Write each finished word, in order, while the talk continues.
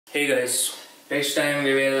Hey guys, next time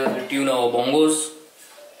we will tune our bongos,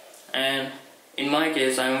 and in my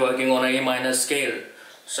case I am working on a A minor scale,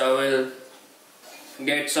 so I will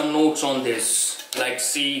get some notes on this like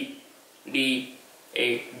C, D,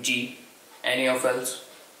 A, G, any of else.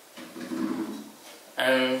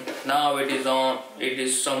 And now it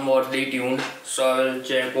is somewhat detuned, so I will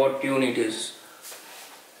check what tune it is.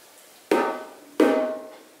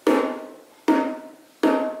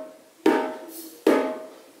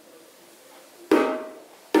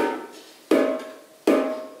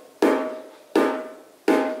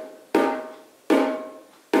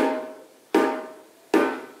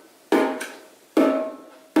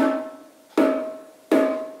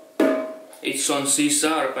 It's on C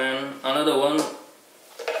sharp, and another one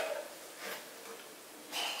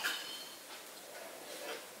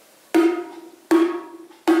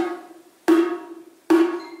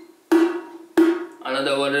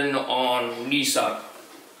on D sharp.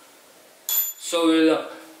 So we'll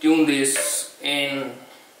tune this in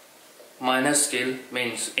minor scale,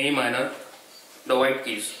 means A minor, the white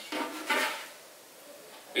keys.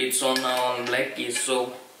 It's on now on black keys,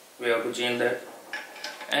 so we have to change that.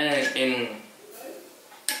 And in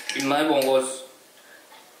my bongos,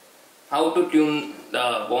 how to tune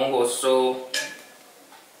the bongos, so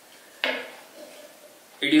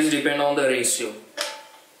it is depend on the ratio,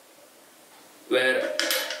 where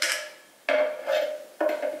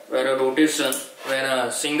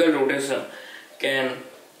a single rotation can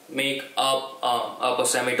make up a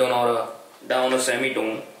semitone or a down a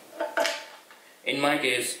semitone. In my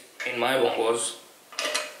case, in my bongos,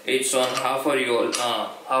 it's on half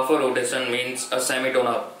a rotation, means a semitone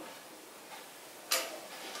up.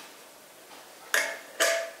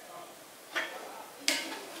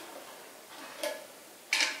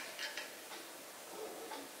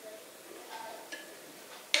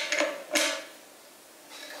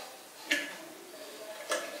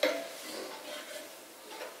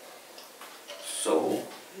 So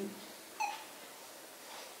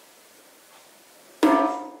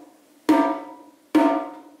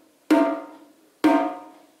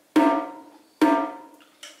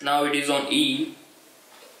now it is on E,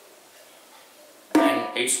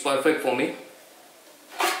 and it's perfect for me,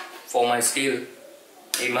 for my scale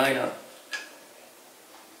A minor.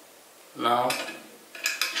 Now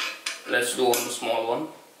let's do on the small one.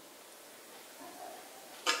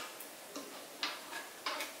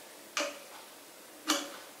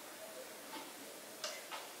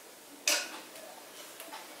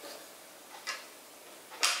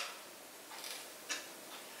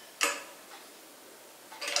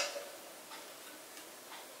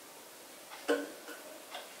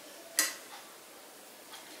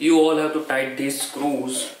 You all have to tighten these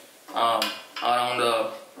screws around the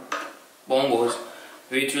bongos,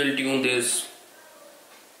 which will tune this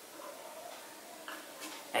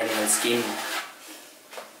animal skin.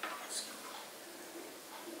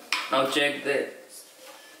 Now check this.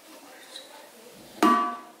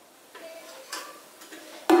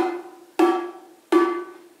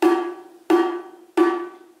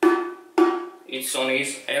 It's on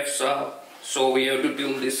its F sharp, so we have to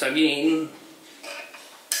tune this again.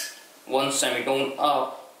 One semitone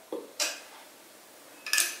up.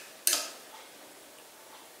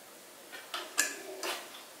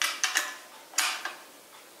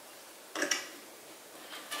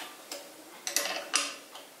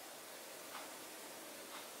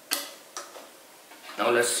 Now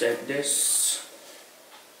let's check this.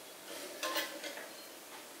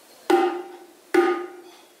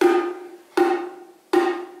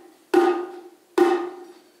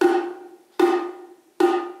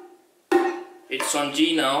 It's on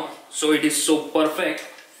G now, so it is so perfect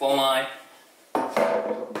for my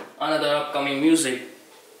another upcoming music.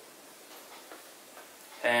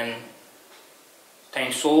 And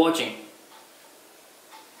thanks for watching.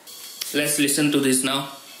 Let's listen to this now.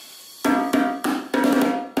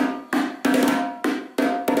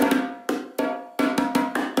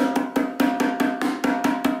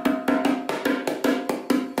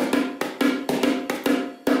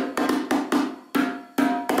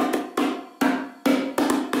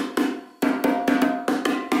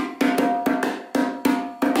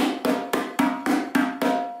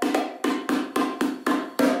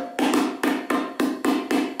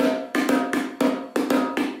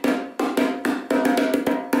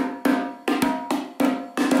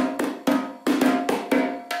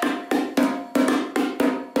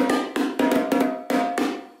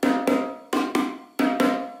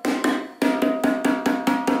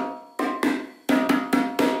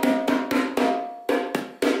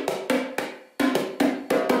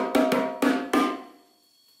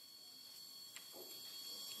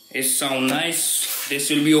 It sound nice. This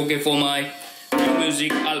will be okay for my new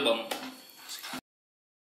music album.